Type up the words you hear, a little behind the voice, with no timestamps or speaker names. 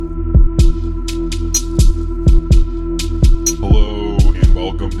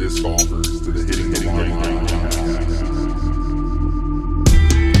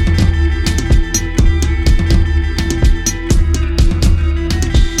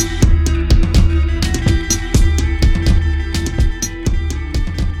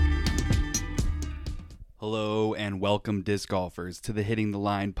welcome disc golfers to the Hitting the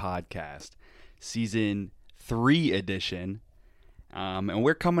Line podcast, season 3 edition. And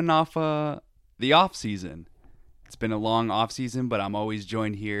we're coming off the off season. It's been a long off season, but I'm always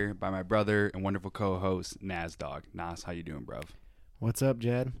joined here by my brother and wonderful co-host Nasdog. Nas, how you doing, bro? What's up,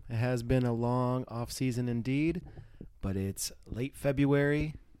 Jed? It has been a long off season indeed, but it's late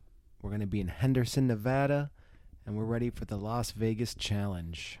February. We're going to be in Henderson, Nevada, and we're ready for the Las Vegas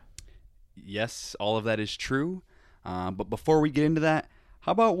Challenge. Yes, all of that is true. But before we get into that,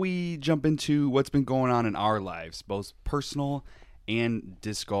 how about we jump into what's been going on in our lives, both personal and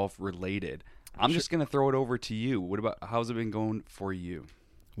disc golf related. I'm just going to throw it over to you. How's it been going for you?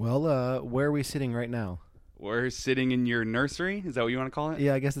 Well, where are we sitting right now? We're sitting in your nursery. Is that what you want to call it?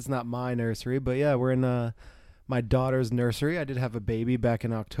 Yeah, I guess it's not my nursery, but yeah, we're in my daughter's nursery. I did have a baby back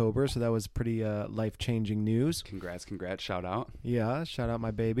in October, so that was pretty life-changing news. Congrats. Shout out. Yeah, shout out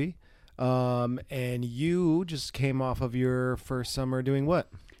my baby. And you just came off of your first summer doing what?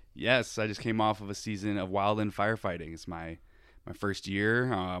 Yes, I just came off of a season of wildland firefighting. It's my first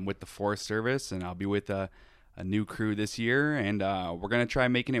year with the Forest Service, and I'll be with a new crew this year, and we're going to try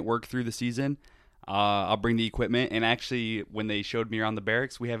making it work through the season. I'll bring the equipment, and actually, when they showed me around the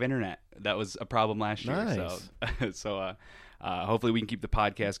barracks, we have internet. That was a problem last year. Nice. So hopefully we can keep the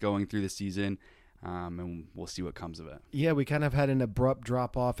podcast going through the season, and we'll see what comes of it. Yeah, we kind of had an abrupt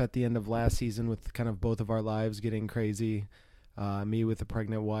drop-off at the end of last season with kind of both of our lives getting crazy. Me with a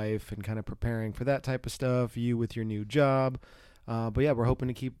pregnant wife and kind of preparing for that type of stuff. You with your new job. But yeah, we're hoping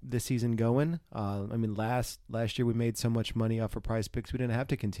to keep this season going. Last year we made so much money off of Prize Picks, we didn't have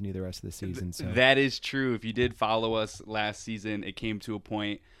to continue the rest of the season. So that is true. If you did follow us last season, it came to a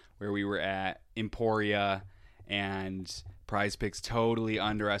point where we were at Emporia, and Prize Picks totally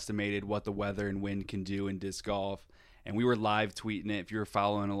underestimated what the weather and wind can do in disc golf. And we were live tweeting it. If you were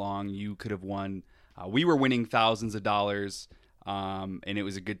following along, you could have won. We were winning thousands of dollars, and it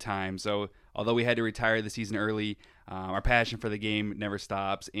was a good time. So although we had to retire the season early, our passion for the game never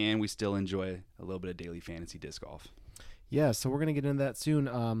stops, and we still enjoy a little bit of daily fantasy disc golf. Yeah, so we're going to get into that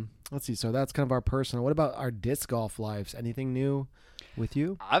soon. Let's see. So that's kind of our personal. What about our disc golf lives? Anything new with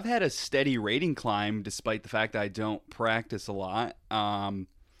you? I've had a steady rating climb despite the fact that I don't practice a lot. A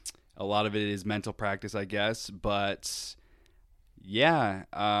lot of it is mental practice, I guess. But, yeah,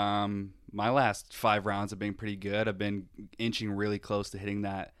 my last 5 rounds have been pretty good. I've been inching really close to hitting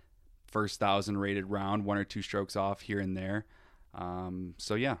that first 1,000 rated round, 1 or 2 strokes off here and there.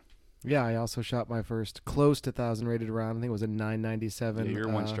 So yeah. Yeah, I also shot my first close to 1,000 rated round. I think it was a 997. Yeah, you're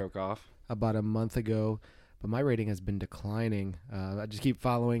 1 stroke off. About a month ago, but my rating has been declining. I just keep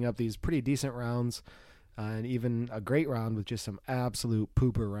following up these pretty decent rounds, and even a great round with just some absolute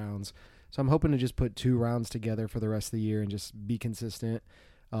pooper rounds. So I'm hoping to just put 2 rounds together for the rest of the year and just be consistent.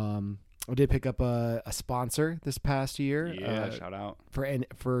 I did pick up a sponsor this past year. Yeah, shout out.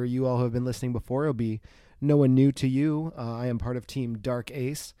 For you all who have been listening before, it'll be no one new to you. I am part of Team Dark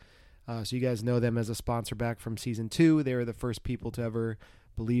Ace. So you guys know them as a sponsor back from season 2. They were the first people to ever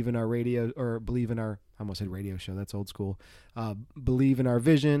believe in our radio, or believe in our, I almost said radio show, that's old school. Believe in our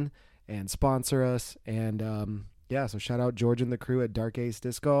vision and sponsor us. And so shout out George and the crew at Dark Ace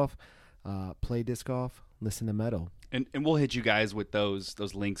Disc Golf. Play disc golf, listen to metal. And we'll hit you guys with those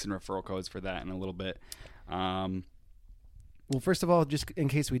links and referral codes for that in a little bit. Well, first of all, just in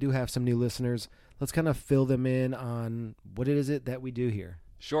case we do have some new listeners, let's kind of fill them in on what it is that we do here.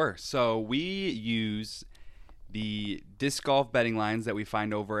 Sure. So we use the disc golf betting lines that we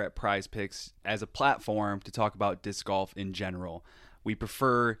find over at Prize Picks as a platform to talk about disc golf in general. We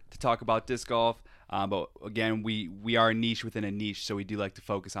prefer to talk about disc golf, but again, we are a niche within a niche, so we do like to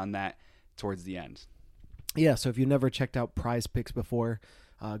focus on that towards the end. Yeah, so if you never checked out Prize Picks before,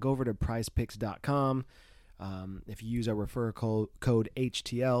 go over to prizepicks.com. If you use our referral code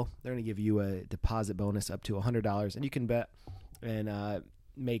HTL, they're going to give you a deposit bonus up to $100, and you can bet and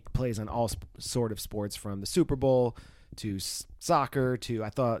make plays on all sort of sports, from the Super Bowl to soccer to, I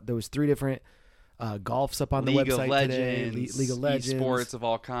thought there was 3 different golfs up on the website today. League of Legends. Sports of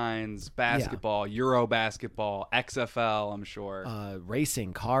all kinds, basketball, Euro basketball, XFL, I'm sure.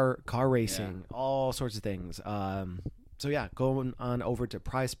 Racing, car racing, all sorts of things. So yeah, go on over to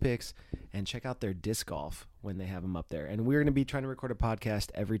Prize Picks and check out their disc golf when they have them up there. And we're going to be trying to record a podcast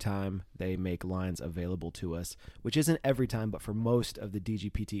every time they make lines available to us, which isn't every time, but for most of the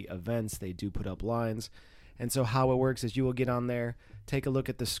DGPT events, they do put up lines. And so how it works is you will get on there, take a look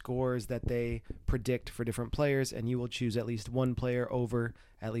at the scores that they predict for different players, and you will choose at least one player over,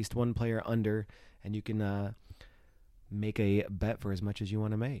 at least one player under, and you can make a bet for as much as you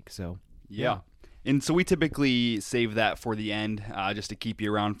want to make. So yeah. And so we typically save that for the end, just to keep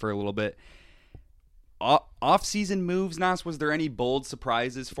you around for a little bit. Off-season moves, Nas, was there any bold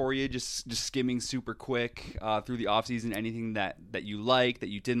surprises for you? Just skimming super quick through the off-season, anything that you like, that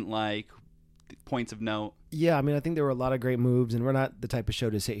you didn't like, points of note? Yeah, I mean, I think there were a lot of great moves, and we're not the type of show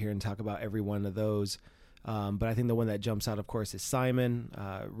to sit here and talk about every one of those. But I think the one that jumps out, of course, is Simon.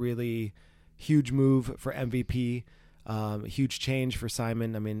 Really huge move for MVP. Huge change for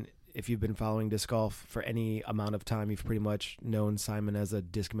Simon. I mean, if you've been following disc golf for any amount of time, you've pretty much known Simon as a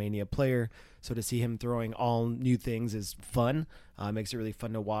Discmania player. So to see him throwing all new things is fun. Makes it really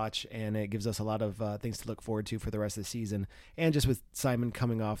fun to watch, and it gives us a lot of things to look forward to for the rest of the season. And just with Simon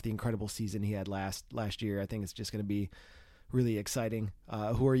coming off the incredible season he had last year, I think it's just going to be really exciting.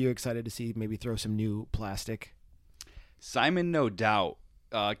 Who are you excited to see maybe throw some new plastic? Simon, no doubt.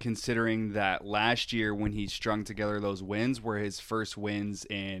 Considering that last year when he strung together those wins were his first wins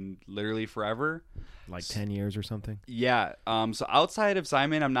in literally forever. Like 10 years or something? Yeah. So outside of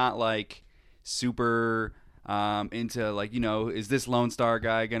Simon, I'm not like super into like, is this Lone Star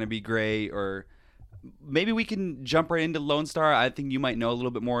guy going to be great? Or maybe we can jump right into Lone Star. I think you might know a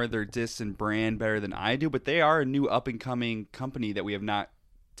little bit more of their discs and brand better than I do, but they are a new up-and-coming company that we have not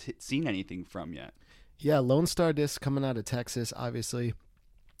seen anything from yet. Yeah, Lone Star Discs coming out of Texas, obviously.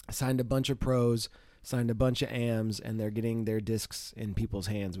 Signed a bunch of pros, signed a bunch of AMs, and they're getting their discs in people's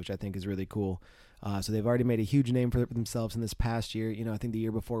hands, which I think is really cool. So they've already made a huge name for themselves in this past year. I think the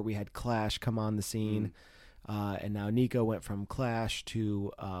year before we had Clash come on the scene, and now Nico went from Clash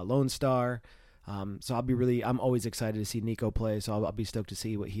to Lone Star. So I'm always excited to see Nico play, so I'll be stoked to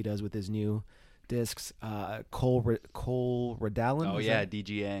see what he does with his new discs. Cole Redallen. Oh, yeah,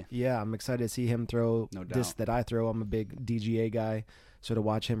 DGA. Yeah, I'm excited to see him throw discs that I throw. I'm a big DGA guy. So to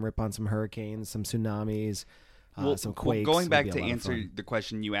watch him rip on some hurricanes, some tsunamis, some quakes. Going back to answer the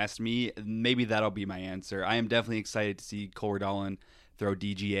question you asked me, maybe that'll be my answer. I am definitely excited to see Cole Redallen throw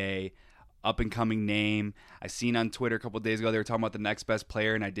DGA, up-and-coming name. I seen on Twitter a couple of days ago they were talking about the next best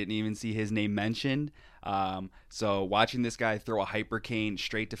player, and I didn't even see his name mentioned. So watching this guy throw a hypercane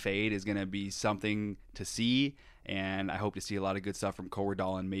straight to fade is going to be something to see. And I hope to see a lot of good stuff from Cole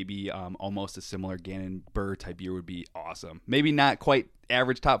Redallen. Maybe almost a similar Gannon Buhr type year would be awesome. Maybe not quite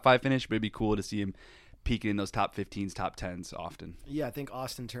average top 5 finish, but it'd be cool to see him peaking in those top 15s, top 10s often. Yeah, I think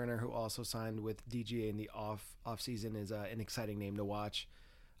Austin Turner, who also signed with DGA in the off season, is an exciting name to watch.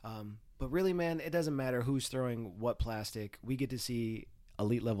 But really, man, it doesn't matter who's throwing what plastic. We get to see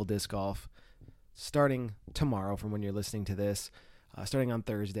elite level disc golf starting tomorrow from when you're listening to this, starting on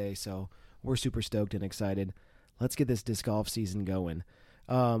Thursday. So we're super stoked and excited. Let's get this disc golf season going.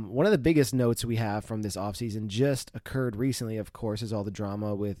 One of the biggest notes we have from this offseason just occurred recently, of course, is all the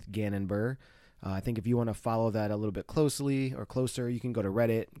drama with Gannon Buhr. I think if you want to follow that a little bit closer, you can go to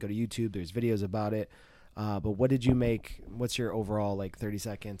Reddit, go to YouTube. There's videos about it. But what did you make? What's your overall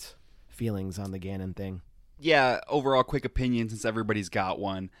 30-second feelings on the Gannon thing? Yeah, overall quick opinion since everybody's got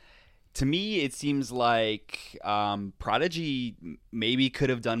one. To me, it seems like Prodigy maybe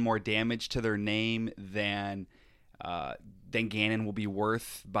could have done more damage to their name than Gannon will be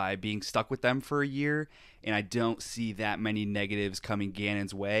worth by being stuck with them for a year. And I don't see that many negatives coming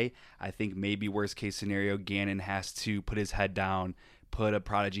Gannon's way. I think maybe worst case scenario, Gannon has to put his head down, put a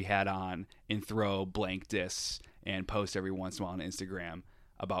Prodigy hat on, and throw blank discs and post every once in a while on Instagram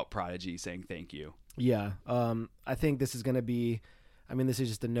about Prodigy saying thank you. Yeah, I think this is going to be, this is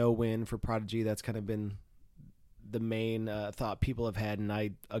just a no-win for Prodigy. That's kind of been the main thought people have had, and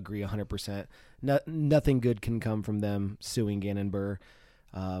I agree 100%. Nothing good can come from them suing Gannon Buhr.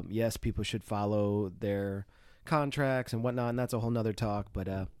 Yes, people should follow their contracts and whatnot, and that's a whole nother talk, but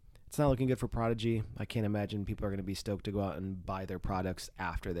it's not looking good for Prodigy. I can't imagine people are going to be stoked to go out and buy their products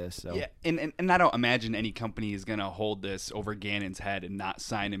after this. So. Yeah, and I don't imagine any company is going to hold this over Gannon's head and not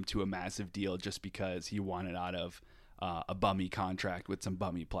sign him to a massive deal just because he wanted out of a bummy contract with some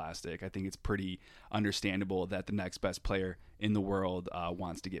bummy plastic. I think it's pretty understandable that the next best player in the world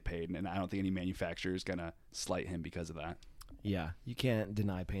wants to get paid, and I don't think any manufacturer is going to slight him because of that. Yeah, you can't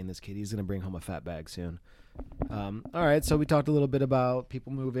deny paying this kid. He's going to bring home a fat bag soon. All right, so we talked a little bit about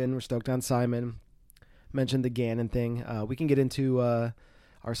people moving. We're stoked on Simon. Mentioned the Gannon thing. We can get into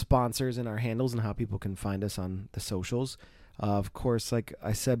our sponsors and our handles and how people can find us on the socials. Of course, like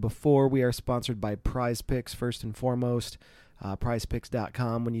I said before, we are sponsored by Prize Picks first and foremost.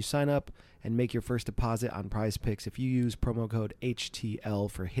 PrizePicks.com. When you sign up and make your first deposit on Prize Picks, if you use promo code HTL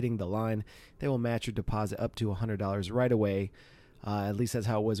for hitting the line, they will match your deposit up to $100 right away. At least that's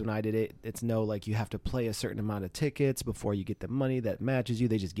how it was when I did it. It's you have to play a certain amount of tickets before you get the money that matches you.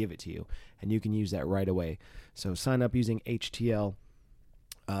 They just give it to you, and you can use that right away. So sign up using HTL.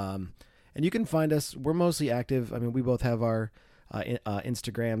 And you can find us. We're mostly active. We both have our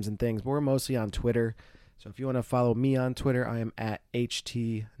Instagrams and things, but we're mostly on Twitter. So if you want to follow me on Twitter, I am at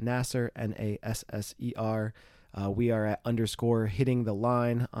HT Nasser, Nasser. We are at _ hitting the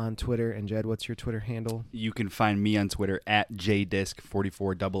line on Twitter. And Jed, what's your Twitter handle? You can find me on Twitter at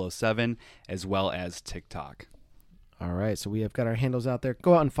JDisc44007, as well as TikTok. All right, so we have got our handles out there.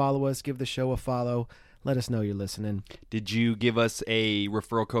 Go out and follow us. Give the show a follow. Let us know you're listening. Did you give us a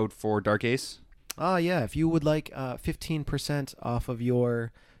referral code for Dark Ace? Yeah. If you would like 15% off of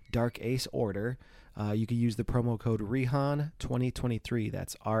your Dark Ace order, you can use the promo code RIHAN2023.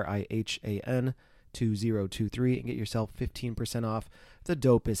 That's RIHAN 2023 and get yourself 15% off the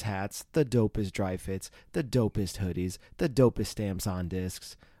dopest hats, the dopest dry fits, the dopest hoodies, the dopest stamps on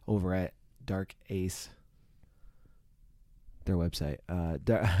discs over at Dark Ace. Their website,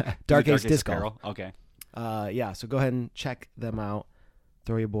 Dark Ace Disc Golf. Okay. Yeah, so go ahead and check them out.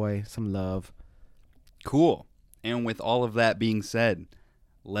 Throw your boy some love. Cool. And with all of that being said,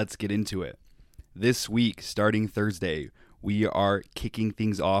 let's get into it. This week, starting Thursday, we are kicking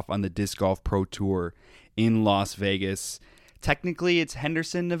things off on the Disc Golf Pro Tour in Las Vegas. Technically, it's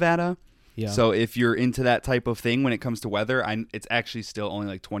Henderson, Nevada. Yeah. So if you're into that type of thing when it comes to weather, it's actually still only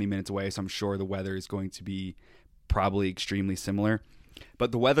like 20 minutes away, so I'm sure the weather is going to be probably extremely similar.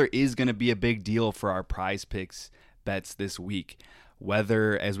 But the weather is going to be a big deal for our Prize Picks bets this week.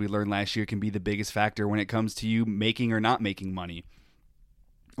 Weather, as we learned last year, can be the biggest factor when it comes to you making or not making money.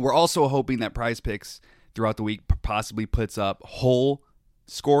 We're also hoping that Prize Picks throughout the week possibly puts up whole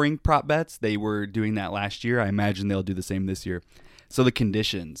scoring prop bets. They were doing that last year. I imagine they'll do the same this year. So the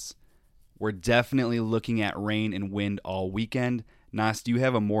conditions. We're definitely looking at rain and wind all weekend. Nas, do you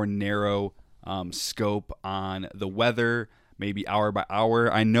have a more narrow scope on the weather, maybe hour by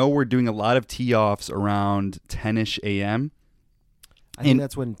hour? I know we're doing a lot of tee-offs around 10-ish a.m. I think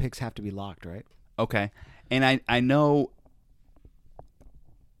that's when picks have to be locked, right? Okay. And I know,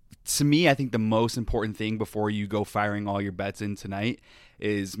 to me, I think the most important thing before you go firing all your bets in tonight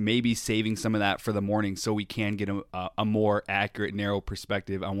is maybe saving some of that for the morning so we can get a more accurate, narrow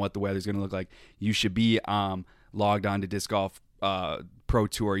perspective on what the weather's going to look like. You should be logged on to Disc Golf Pro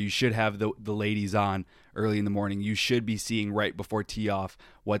Tour. You should have the ladies on early in the morning. You should be seeing right before tee off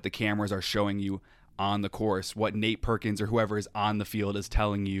what the cameras are showing you on the course, what Nate Perkins or whoever is on the field is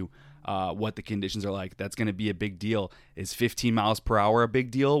telling you what the conditions are like. That's going to be a big deal. Is 15 miles per hour a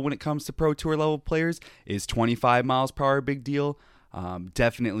big deal when it comes to Pro Tour level players? Is 25 miles per hour a big deal?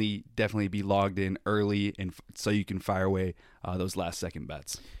 Definitely be logged in early and so you can fire away those last second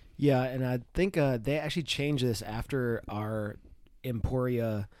bets. Yeah, and I think they actually changed this after our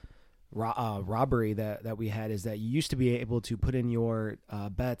Emporia robbery that we had. Is that you used to be able to put in your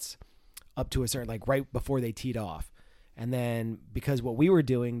bets up to a certain, like right before they teed off. And then because what we were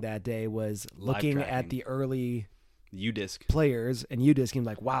doing that day was looking at the early UDisc players and UDisc,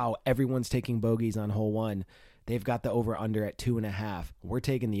 like, wow, everyone's taking bogeys on hole one. They've got the over under at 2.5. We're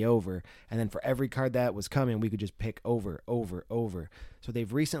taking the over. And then for every card that was coming, we could just pick over. So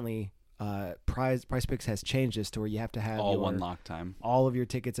they've recently, Prize Picks has changed this to where you have to have one lock time. All of your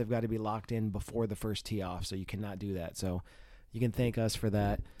tickets have got to be locked in before the first tee off. So you cannot do that. So you can thank us for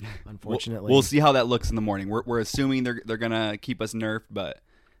that. Unfortunately, we'll see how that looks in the morning. We're assuming they're gonna keep us nerfed, but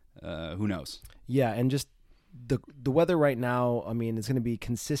who knows? Yeah, and just the weather right now. I mean, it's going to be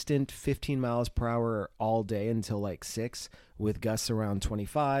consistent 15 miles per hour all day until like 6, with gusts around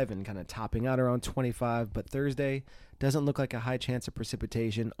 25 and kind of topping out around 25. But Thursday doesn't look like a high chance of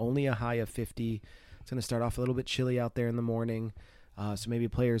precipitation. Only a high of 50. It's going to start off a little bit chilly out there in the morning, so maybe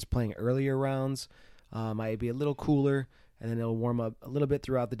players playing earlier rounds might be a little cooler. And then it'll warm up a little bit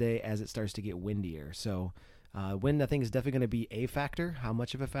throughout the day as it starts to get windier. So wind, I think, is definitely going to be a factor. How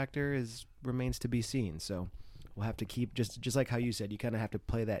much of a factor remains to be seen. So we'll have to keep, just like how you said, you kind of have to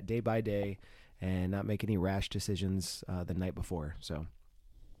play that day by day and not make any rash decisions the night before. So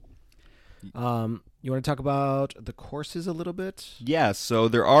you want to talk about the courses a little bit? Yeah, so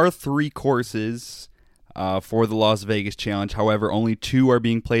there are 3 courses for the Las Vegas Challenge. However, only 2 are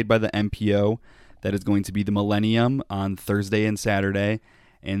being played by the MPO. That is going to be the Millennium on Thursday and Saturday.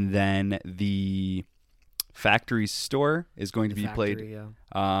 And then the Factory Store is going to be played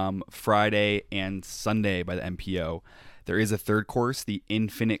Friday and Sunday by the MPO. There is a third course, the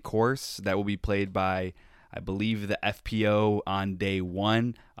Infinite course, that will be played by, I believe, the FPO on day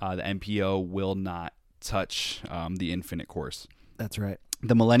 1. The MPO will not touch the Infinite course. That's right.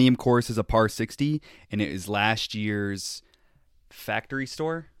 The Millennium course is a par 60, and it is last year's Factory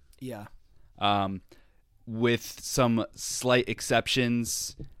Store. Yeah. With some slight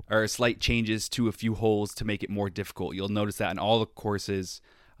exceptions or slight changes to a few holes to make it more difficult. You'll notice that in all the courses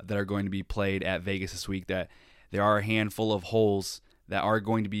that are going to be played at Vegas this week, that there are a handful of holes that are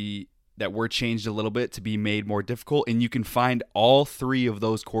going to be that were changed a little bit to be made more difficult. And you can find all 3 of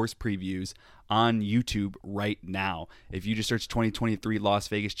those course previews on YouTube right now. If you just search 2023 Las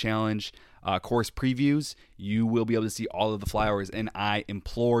Vegas Challenge course previews, you will be able to see all of the flyovers. And I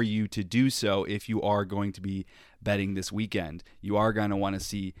implore you to do so if you are going to be betting this weekend. You are going to want to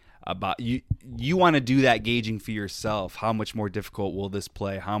see about you want to do that gauging for yourself. How much more difficult will this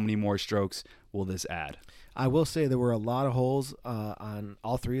play? How many more strokes will this add? I will say there were a lot of holes on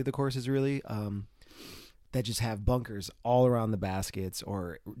all 3 of the courses, really, that just have bunkers all around the baskets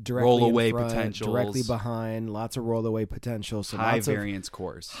or directly roll-away in front, potentials, directly behind, lots of roll-away potential. So high variance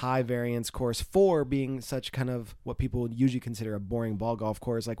course. High variance course, 4 being such kind of what people would usually consider a boring ball golf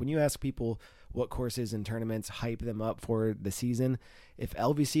course. Like when you ask people what courses in tournaments hype them up for the season, if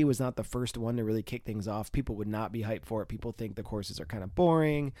LVC was not the first one to really kick things off, people would not be hyped for it. People think the courses are kind of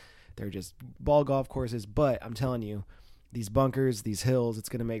boring. They're just ball golf courses. But I'm telling you, these bunkers, these hills, it's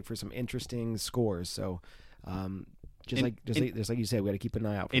going to make for some interesting scores. So just like you said, we got to keep an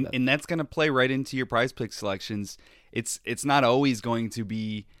eye out for that. And that's going to play right into your prize pick selections. It's not always going to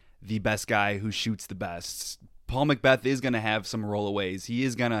be the best guy who shoots the best. Paul McBeth is going to have some rollaways. He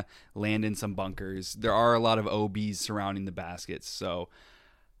is going to land in some bunkers. There are a lot of OBs surrounding the baskets. So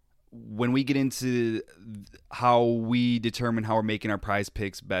when we get into how we determine how we're making our prize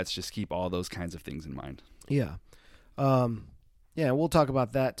picks bets, just keep all those kinds of things in mind. Yeah. We'll talk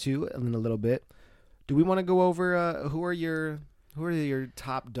about that too in a little bit. Do we want to go over who are your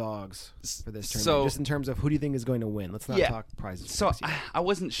top dogs for this tournament? So, just in terms of who do you think is going to win? Let's not talk prizes. So I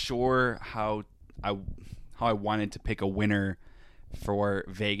wasn't sure how I wanted to pick a winner for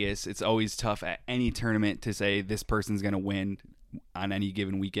Vegas. It's always tough at any tournament to say this person's going to win on any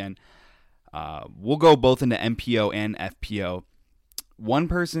given weekend. We'll go both into MPO and FPO. One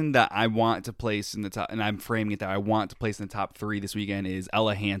person that I want to place in the top, and I'm framing it that I want to place in the top 3 this weekend, is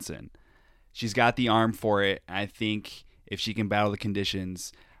Ella Hansen. She's got the arm for it. I think if she can battle the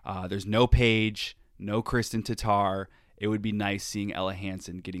conditions, there's no Paige, no Kristen Tatar. It would be nice seeing Ella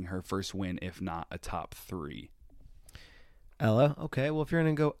Hansen getting her first win, if not a top 3. Ella, okay. Well, if you're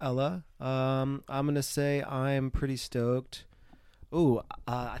going to go Ella, I'm going to say I'm pretty stoked. Ooh,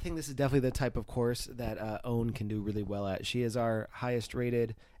 I think this is definitely the type of course that Own can do really well at. She is our highest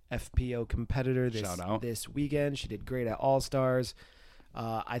rated FPO competitor this weekend. She did great at All-Stars.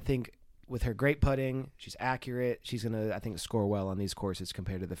 I think with her great putting, she's accurate. She's going to, I think, score well on these courses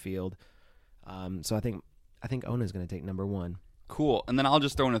compared to the field. So I think Ona is going to take number 1. Cool. And then I'll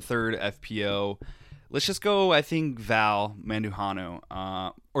just throw in a third FPO. Let's just go, I think, Val Manduhano.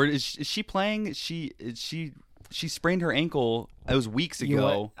 Or is she playing? She sprained her ankle. It was weeks ago. You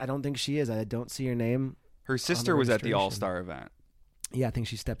know what? I don't think she is. I don't see her name. Her sister was at the All-Star event. Yeah, I think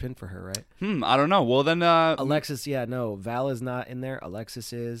she stepped in for her, right? I don't know. Well, then Alexis, no, Val is not in there.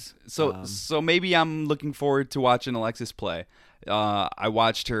 Alexis is. So maybe I'm looking forward to watching Alexis play. I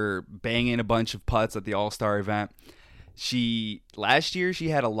watched her bang in a bunch of putts at the All-Star event. Last year she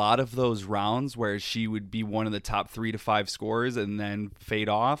had a lot of those rounds where she would be one of the top 3 to 5 scorers and then fade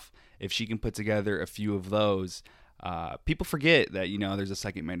off. If she can put together a few of those, people forget that there's a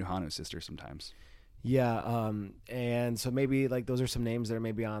second Manduhano sister sometimes. Yeah, and so maybe those are some names that are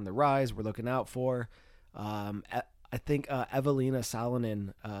maybe on the rise we're looking out for. I think Evelina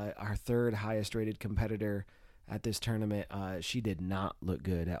Salonen, our third highest rated competitor at this tournament, she did not look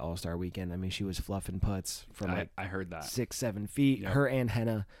good at All-Star Weekend. I mean, she was fluffing putts from I heard that 6-7 feet. Yep. Her and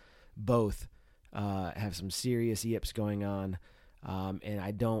Henna both have some serious yips going on, and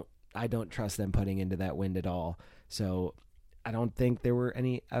I don't trust them putting into that wind at all. So I don't think there were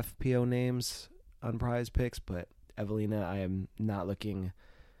any FPO names on prize picks, but Evelina, I am not looking.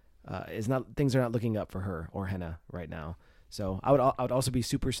 Things are not looking up for her or Henna right now. So I would also be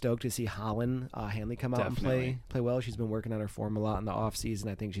super stoked to see Holland Hanley come out Definitely. and play well. She's been working on her form a lot in the off season.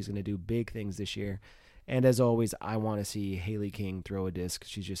 I think she's going to do big things this year. And as always, I want to see Haley King throw a disc.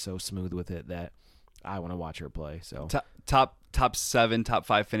 She's just so smooth with it that I want to watch her play. So top 7, top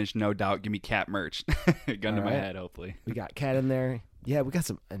 5 finish, no doubt. Give me Cat merch. Gun to my head, hopefully. We got Cat in there. Yeah, we got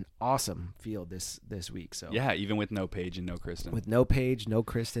an awesome field this week. So yeah, even with no Paige and no Kristen. With no Paige, no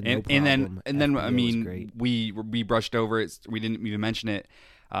Kristen, no problem. And then I mean, great. we brushed over it. We didn't even mention it.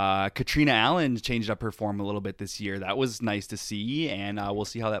 Katrina Allen changed up her form a little bit this year. That was nice to see, and we'll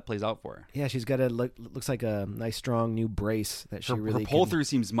see how that plays out for her. Yeah, she's got looks like a nice strong new brace that she really. Her pull through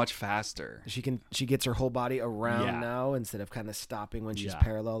seems much faster. She gets her whole body around now instead of kind of stopping when she's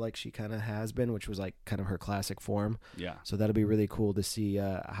parallel like she kind of has been, which was like kind of her classic form. Yeah. So that'll be really cool to see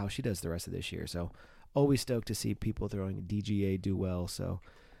how she does the rest of this year. So always stoked to see people throwing DGA do well. So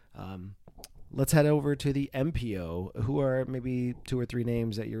let's head over to the MPO. Who are maybe 2 or 3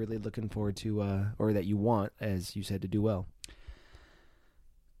 names that you're really looking forward to, or that you want, as you said, to do well?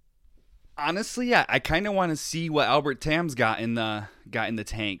 Honestly, yeah, I kind of want to see what Albert Tam's got in the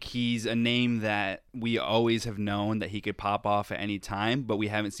tank. He's a name that we always have known that he could pop off at any time, but we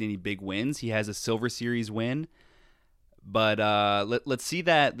haven't seen any big wins. He has a Silver Series win, but let's see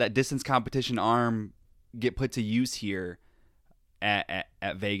that distance competition arm get put to use here at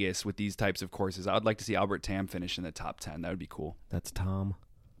Vegas with these types of courses. I would like to see Albert Tam finish in the top 10. That would be cool. That's Tom.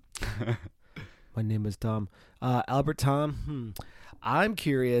 My name is Tom. Albert Tom. I'm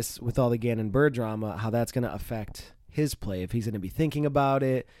curious with all the Gannon Buhr drama how that's going to affect his play. If he's going to be thinking about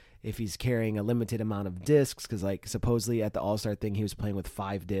it, if he's carrying a limited amount of discs, because like supposedly at the All-Star thing he was playing with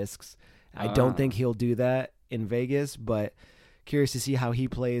 5 discs. I don't think he'll do that in Vegas, but curious to see how he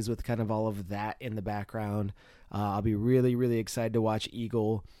plays with kind of all of that in the background. I'll be really, really excited to watch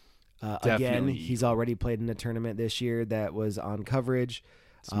Eagle. Again, he's already played in a tournament this year that was on coverage.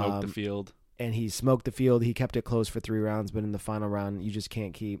 Smoked the field. And he smoked the field. He kept it close for 3 rounds, but in the final round, you just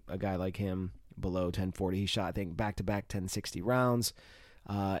can't keep a guy like him below 1040. He shot, I think, back-to-back 1060 rounds.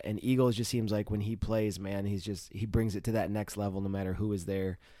 And Eagles just seems like when he plays, man, he brings it to that next level no matter who is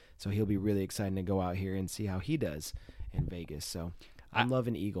there. So he'll be really excited to go out here and see how he does in Vegas. So I'm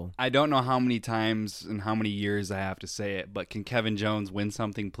loving Eagle. I don't know how many times and how many years I have to say it, but can Kevin Jones win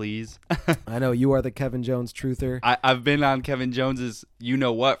something, please? I know you are the Kevin Jones truther. I've been on Kevin Jones's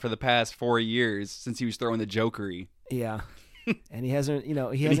you-know-what for the past 4 years since he was throwing the jokery. Yeah. And he hasn't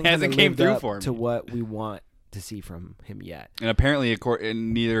came through for me to what we want to see from him yet. And apparently,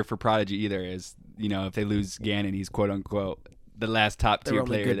 neither for Prodigy either. Is if they lose Gannon, he's quote unquote the last top tier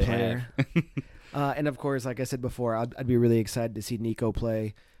player they have. And of course, like I said before, I'd be really excited to see Nico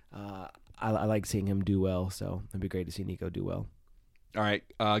play. I like seeing him do well, so it'd be great to see Nico do well. All right,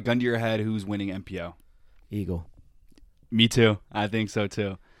 gun to your head, who's winning MPO? Eagle. Me too. I think so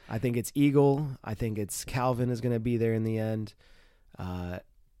too. I think it's Eagle. I think it's Calvin is going to be there in the end.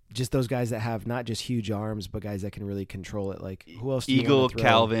 Just those guys that have not just huge arms, but guys that can really control it. Like, who else do you Eagle, want to throw?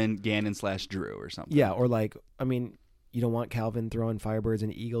 Calvin, Gannon/Drew or something. Yeah, or like, I mean, you don't want Calvin throwing Firebirds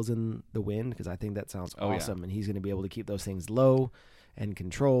and Eagles in the wind because I think that sounds awesome. Yeah. And he's going to be able to keep those things low and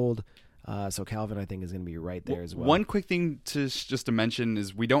controlled. So Calvin, I think, is going to be right there as well. One quick thing just to mention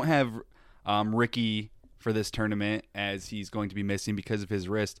is we don't have Ricky for this tournament as he's going to be missing because of his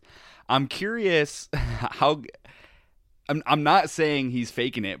wrist. I'm curious how... I'm not saying he's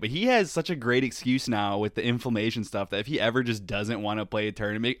faking it, but he has such a great excuse now with the inflammation stuff that if he ever just doesn't want to play a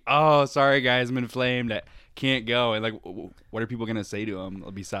tournament, oh, sorry guys, I'm inflamed, I can't go. And like, what are people going to say to him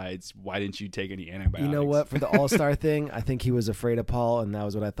besides, why didn't you take any antibiotics? You know what? For the All-Star thing, I think he was afraid of Paul, and that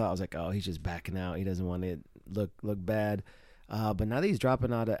was what I thought. I was like, oh, he's just backing out. He doesn't want to look bad. But now that he's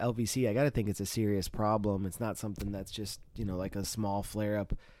dropping out of LVC, I got to think it's a serious problem. It's not something that's just, like a small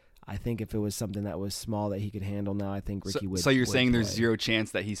flare-up. I think if it was something that was small that he could handle now, I think Ricky would. So you're saying play. There's zero chance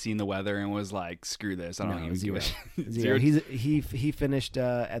that he's seen the weather and was like, screw this, I don't even give a shit. Zero. He finished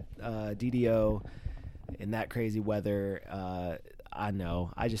at DDO in that crazy weather. I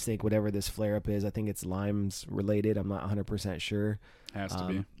know. I just think whatever this flare-up is, I think it's Lyme's related. I'm not 100% sure. Has to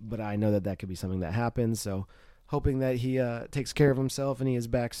be. But I know that could be something that happens. So hoping that he takes care of himself and he is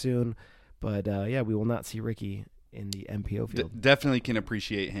back soon. But yeah, we will not see Ricky in the MPO field. Definitely can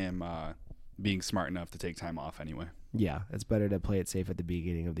appreciate him being smart enough to take time off anyway. Yeah, it's better to play it safe at the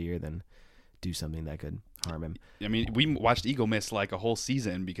beginning of the year than do something that could harm him. I mean, we watched Eagle miss like a whole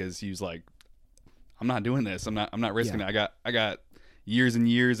season because he was like, I'm not doing this. I'm not risking it. I got years and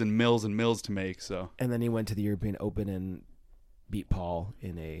years and mills to make. So. And then he went to the European Open and beat Paul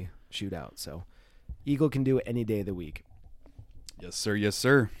in a shootout. So Eagle can do it any day of the week. Yes, sir. Yes,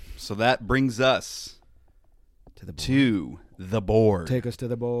 sir. So that brings us to the board. Take us to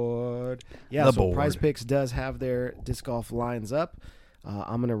the board. Yeah, so Prize Picks does have their disc golf lines up.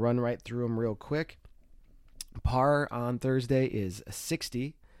 I'm going to run right through them real quick. Par on Thursday is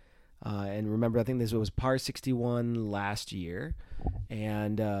 60. And remember, I think this was par 61 last year.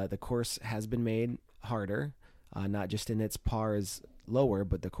 And the course has been made harder. Not just in its par is lower,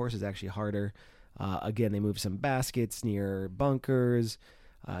 but the course is actually harder. Again, they moved some baskets near bunkers,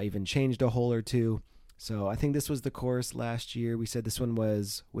 even changed a hole or two. So I think this was the course last year. We said this one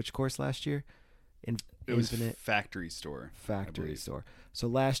was which course last year? It was Factory Store. Factory Store. So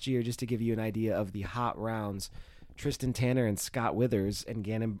last year, just to give you an idea of the hot rounds, Tristan Tanner and Scott Withers and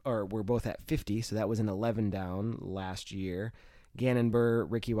Gannon were both at 50. So that was an 11 down last year. Gannon Buhr,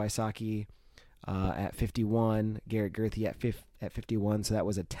 Ricky Wysocki, at 51, Garrett Gurthie at 51, so that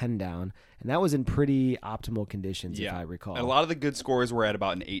was a 10 down, and that was in pretty optimal conditions, if I recall. A lot of the good scores were at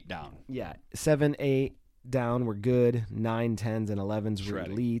about an 8 down. Yeah, 7, 8 down were good, 9, 10s, and 11s were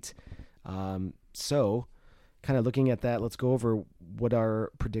elite. So, kind of looking at that, let's go over what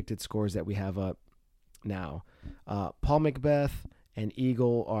our predicted scores that we have up now. Paul Macbeth and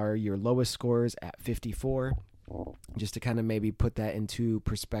Eagle are your lowest scores at 54. Just to kind of maybe put that into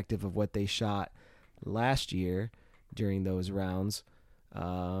perspective of what they shot last year during those rounds.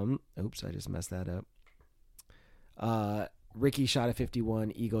 Oops, I just messed that up. Ricky shot a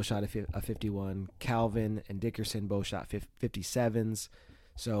 51, Eagle shot a 51, Calvin and Dickerson both shot 57s.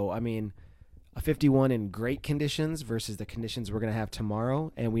 So, I mean, a 51 in great conditions versus the conditions we're going to have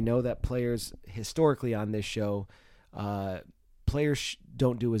tomorrow. And we know that players historically on this show, players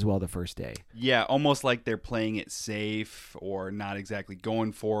don't do as well the first day. Yeah, almost like they're playing it safe or not exactly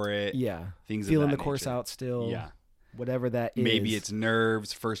going for it. Yeah. Things feeling of that the course nature. out still. Yeah. Whatever that is. Maybe it's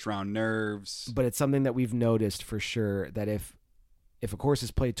nerves, first round nerves. But it's something that we've noticed for sure that if a course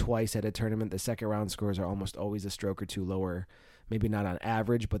is played twice at a tournament, the second round scores are almost always a stroke or two lower. Maybe not on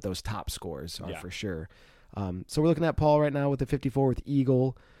average, but those top scores are for sure. So we're looking at Paul right now with the 54 with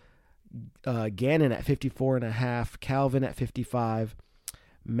Eagle. Gannon at 54.5, Calvin at 55,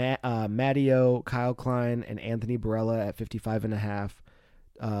 Matteo, Kyle Klein, and Anthony Barella at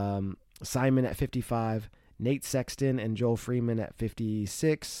 55.5, Simon at 55, Nate Sexton and Joel Freeman at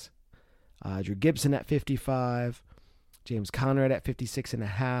 56, Drew Gibson at 55, James Conrad at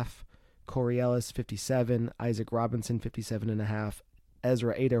 56.5, Corey Ellis 57, Isaac Robinson 57.5,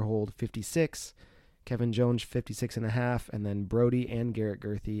 Ezra Aderhold 56, Kevin Jones 56.5, and then Brody and Garrett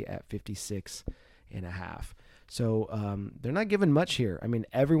Gurthie at 56.5. So they're not giving much here. I mean,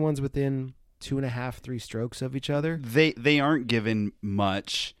 everyone's within 2.5, 3 strokes of each other. They aren't given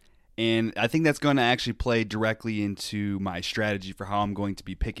much, and I think that's going to actually play directly into my strategy for how I'm going to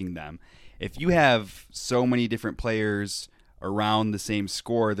be picking them. If you have so many different players around the same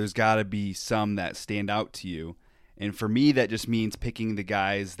score, there's got to be some that stand out to you. And for me, that just means picking the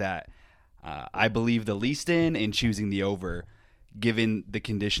guys that I believe the least in and choosing the over, given the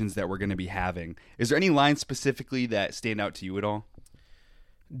conditions that we're going to be having. Is there any lines specifically that stand out to you at all?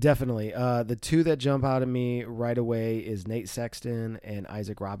 Definitely. The two that jump out at me right away is Nate Sexton and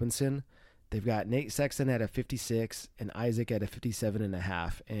Isaac Robinson. They've got Nate Sexton at a 56 and Isaac at a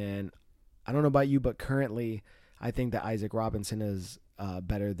 57.5. And I don't know about you, but currently I think that Isaac Robinson is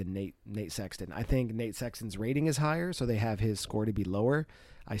better than Nate Sexton. I think Nate Sexton's rating is higher, so they have his score to be lower.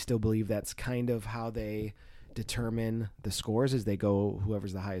 I still believe that's kind of how they determine the scores as they go,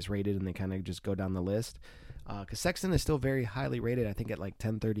 whoever's the highest rated, and they kind of just go down the list. Because Sexton is still very highly rated, I think at like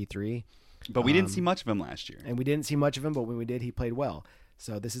 1033. But we didn't see much of him last year. And we didn't see much of him, but when we did, he played well.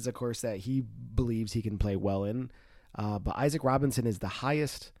 So this is a course that he believes he can play well in. But Isaac Robinson is the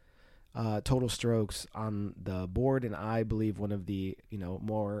highest total strokes on the board, and I believe one of the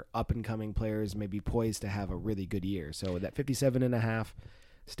more up-and-coming players, maybe poised to have a really good year. So that 57.5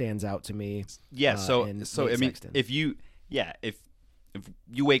 stands out to me. Yeah, so I mean, Sexton. if you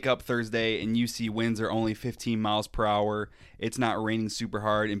wake up Thursday and you see winds are only 15 miles per hour, it's not raining super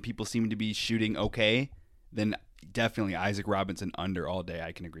hard, and people seem to be shooting okay, then definitely Isaac Robinson under all day.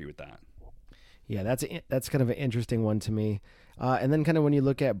 I can agree with that. Yeah, that's kind of an interesting one to me. And then kind of when you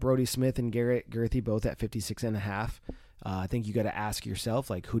look at Brody Smith and Garrett Gurthie both at 56.5, I think you got to ask yourself,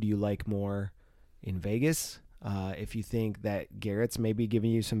 like, who do you like more in Vegas? If you think that Garrett's maybe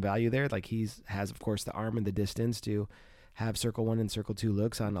giving you some value there, like has of course the arm and the distance to have circle 1 and circle 2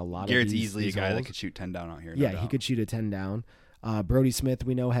 looks on a lot Garrett's of these. Easily these a guy holes. that could shoot 10 down out here. Yeah, he could shoot a 10 down. Brody Smith,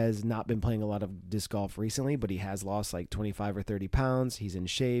 we know, has not been playing a lot of disc golf recently, but he has lost like 25 or 30 pounds. He's in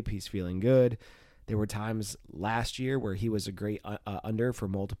shape. He's feeling good. There were times last year where he was a great under for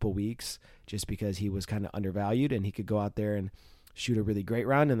multiple weeks just because he was kind of undervalued, and he could go out there and shoot a really great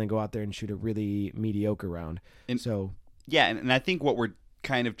round and then go out there and shoot a really mediocre round. And I think what we're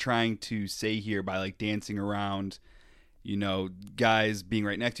kind of trying to say here by like dancing around, guys being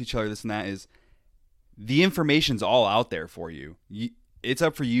right next to each other, this and that, is the information's all out there for you. It's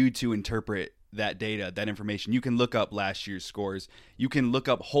up for you to interpret that data, that information. You can look up last year's scores. You can look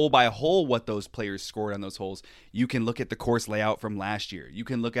up hole by hole what those players scored on those holes. You can look at the course layout from last year. You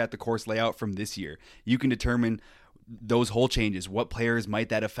can look at the course layout from this year. You can determine those hole changes. What players might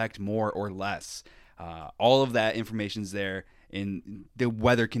that affect more or less? All of that information's there, and the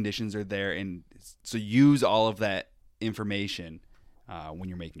weather conditions are there. And so use all of that information when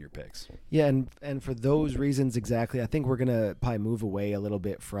you're making your picks. Yeah, and for those reasons exactly, I think we're going to probably move away a little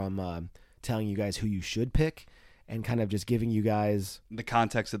bit from telling you guys who you should pick and kind of just giving you guys The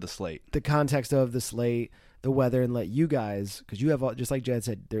context of the slate. the context of the slate, the weather, and let you guys, because you have just like Jed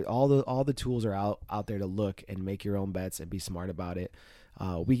said, all the tools are out there to look and make your own bets and be smart about it.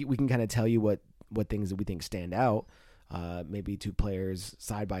 We can kind of tell you what things that we think stand out. Maybe two players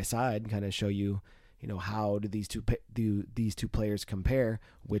side by side, kind of show you, how do these two players compare?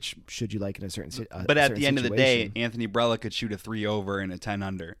 Which should you like in a certain but at the end of the day, situation. Anthony Brella could shoot a 3 over and a 10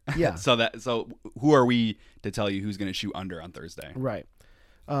 under. Yeah. so who are we to tell you who's going to shoot under on Thursday? Right.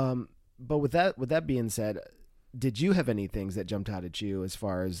 But with that being said, did you have any things that jumped out at you as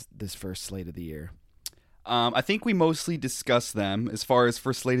far as this first slate of the year? I think we mostly discussed them. As far as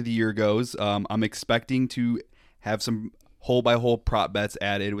first slate of the year goes, I'm expecting to have some hole-by-hole prop bets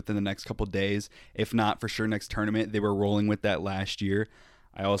added within the next couple days. If not, for sure next tournament. They were rolling with that last year.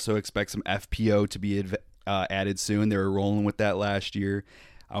 I also expect some FPO to be added soon. They were rolling with that last year.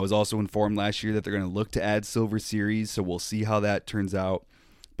 I was also informed last year that they're going to look to add Silver Series, so we'll see how that turns out.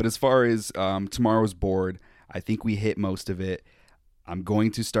 But as far as tomorrow's board, I think we hit most of it. I'm going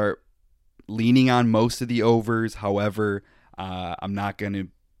to start leaning on most of the overs. However, I'm not going to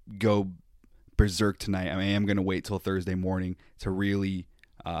go berserk tonight. I am going to wait till Thursday morning to really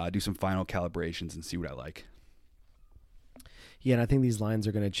do some final calibrations and see what I like. Yeah, and I think these lines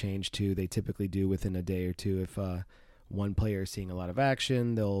are going to change too. They typically do within a day or two. If one player is seeing a lot of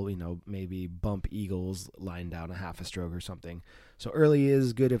action, they'll maybe bump Eagles line down a half a stroke or something. So early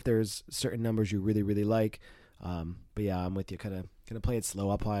is good if there's certain numbers you really, really like. But yeah, I'm with you. Kind of gonna play it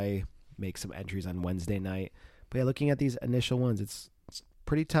slow. I'll probably make some entries on Wednesday night. But yeah, looking at these initial ones, it's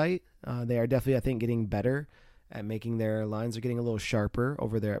pretty tight. They are definitely, I think, getting better at making their lines. Are getting a little sharper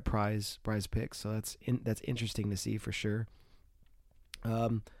over there at Prize Picks. So that's interesting to see for sure.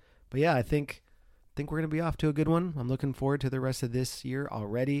 But yeah, I think we're gonna be off to a good one. I'm looking forward to the rest of this year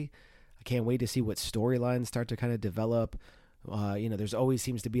already. I can't wait to see what storylines start to kind of develop. There's always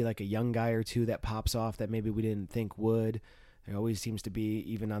seems to be like a young guy or two that pops off that maybe we didn't think would. There always seems to be,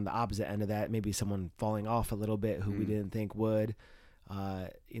 even on the opposite end of that, maybe someone falling off a little bit who we didn't think would. So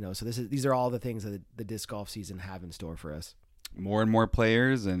these are all the things that the disc golf season have in store for us. More and more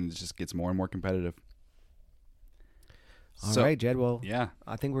players, and it just gets more and more competitive. All right, Jed. Well, yeah,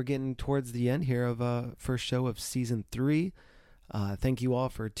 I think we're getting towards the end here of first show of season 3. Thank you all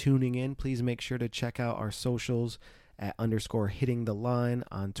for tuning in. Please make sure to check out our socials at _hitting the line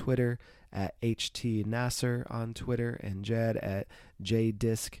on Twitter, at HT Nasser on Twitter, and Jed at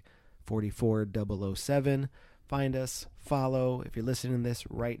JDisc44007. Find us, follow. If you're listening to this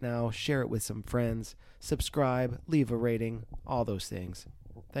right now, share it with some friends, subscribe, leave a rating, all those things.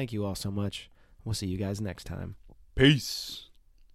 Thank you all so much. We'll see you guys next time. peace.